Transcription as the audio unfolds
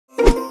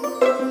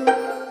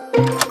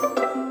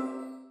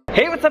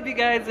Hey, what's up you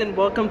guys, and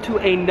welcome to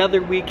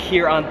another week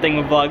here on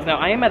Thingamavlogs. Now,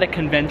 I am at a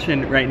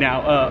convention right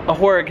now, a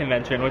horror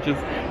convention, which is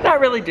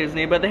not really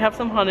Disney, but they have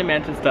some Haunted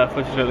Mansion stuff,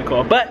 which is really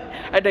cool. But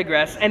I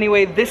digress.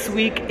 Anyway, this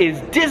week is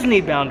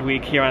DisneyBound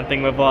week here on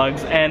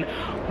Thingamavlogs, and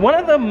one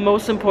of the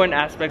most important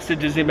aspects to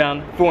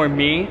DisneyBound for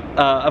me,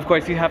 of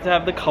course, you have to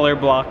have the color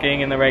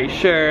blocking and the right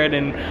shirt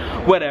and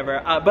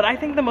whatever, but I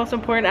think the most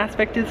important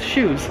aspect is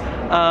shoes.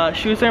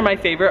 Shoes are my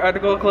favorite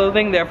article of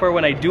clothing, therefore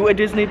when I do a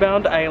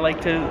DisneyBound, I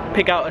like to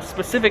pick out a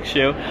specific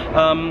shoe.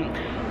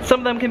 Some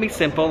of them can be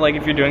simple, like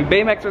if you're doing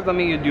Baymax or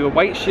something, you do a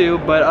white shoe,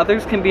 but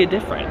others can be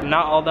different.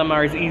 Not all of them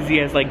are as easy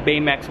as like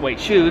Baymax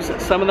white shoes.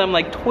 Some of them,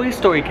 like Toy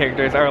Story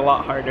characters, are a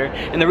lot harder.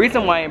 And the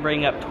reason why I'm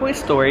bringing up Toy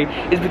Story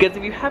is because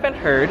if you haven't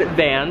heard,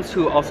 Vans,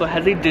 who also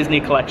has a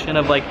Disney collection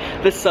of like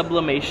the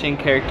sublimation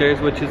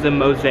characters, which is a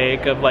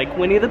mosaic of like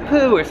Winnie the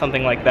Pooh or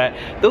something like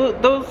that,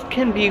 those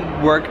can be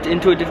worked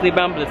into a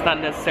DisneyBound, but it's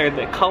not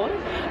necessarily the color.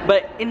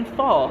 But in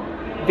fall,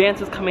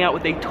 Vans is coming out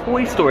with a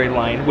Toy Story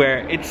line where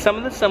it's some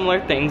of the similar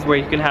things where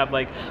you can have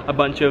like a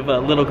bunch of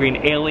little green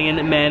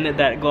alien men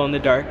that glow in the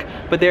dark,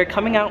 but they're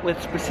coming out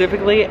with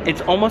specifically,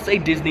 it's almost a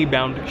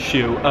DisneyBound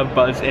shoe of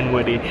Buzz and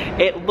Woody.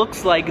 It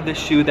looks like the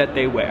shoe that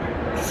they wear.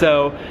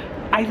 So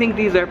I think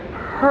these are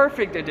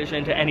perfect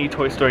addition to any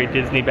Toy Story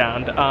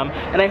DisneyBound,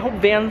 and I hope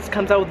Vans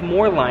comes out with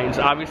more lines.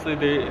 Obviously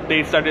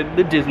they started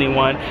the Disney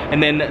one,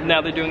 and then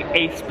now they're doing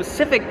a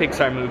specific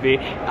Pixar movie.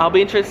 I'll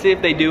be interested to see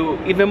if they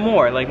do even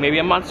more, like maybe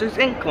a Monsters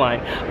Inc. line.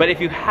 But if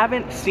you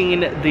haven't seen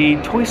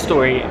the Toy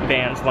Story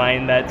Vans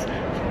line,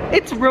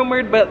 it's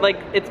rumored, but like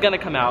it's gonna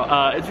come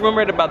out. It's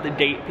rumored about the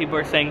date. People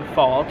are saying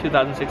fall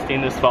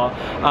 2016, this fall,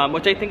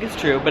 which I think is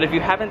true. But if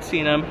you haven't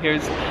seen them,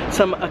 here's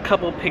a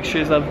couple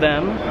pictures of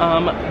them.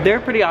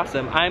 They're pretty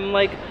awesome.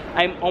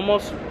 I'm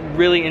almost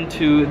really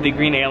into the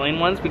green alien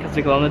ones because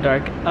they glow in the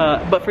dark.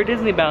 But for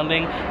Disney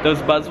bounding,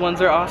 those Buzz ones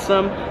are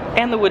awesome,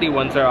 and the Woody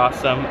ones are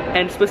awesome.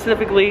 And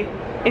specifically,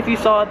 if you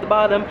saw at the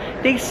bottom,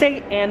 they say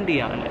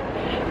Andy on it.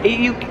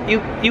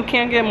 You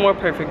can't get more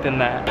perfect than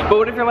that. But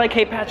what if you're like,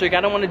 hey Patrick, I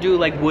don't want to do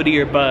like Woody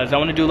or Buzz, I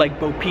want to do like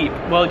Bo Peep.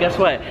 Well, guess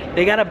what?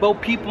 They got a Bo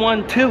Peep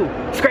one too.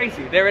 It's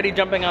crazy. They're already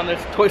jumping on this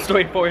Toy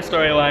Story 4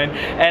 storyline.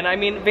 And I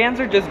mean,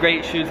 Vans are just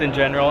great shoes in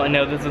general. I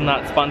know this is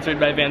not sponsored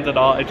by Vans at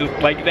all. I just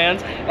like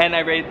Vans. And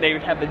they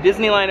have the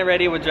Disney line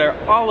already, which are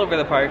all over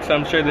the park. So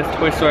I'm sure this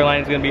Toy Story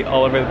line is going to be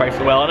all over the park as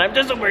well. And I'm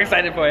just super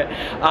excited for it.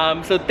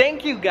 So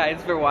thank you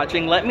guys for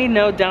watching. Let me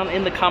know down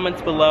in the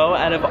comments below,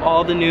 out of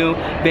all the new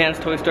Vans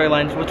Toy Story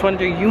lines, which one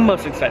are you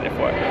most excited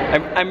for?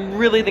 I'm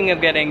really thinking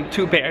of getting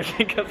 2 pairs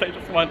because I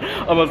just want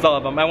almost all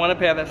of them. I want a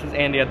pair that says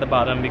Andy at the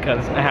bottom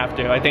because I have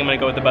to. I think I'm gonna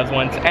go with the Buzz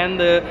ones and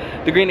the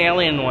green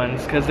alien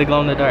ones because they glow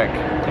in the dark.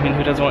 I mean,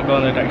 who doesn't want glow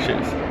in the dark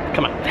shoes?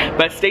 Come on.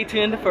 But stay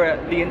tuned for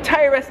the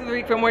entire rest of the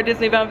week for more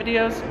DisneyBound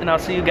videos, and I'll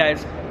see you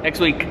guys next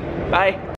week. Bye.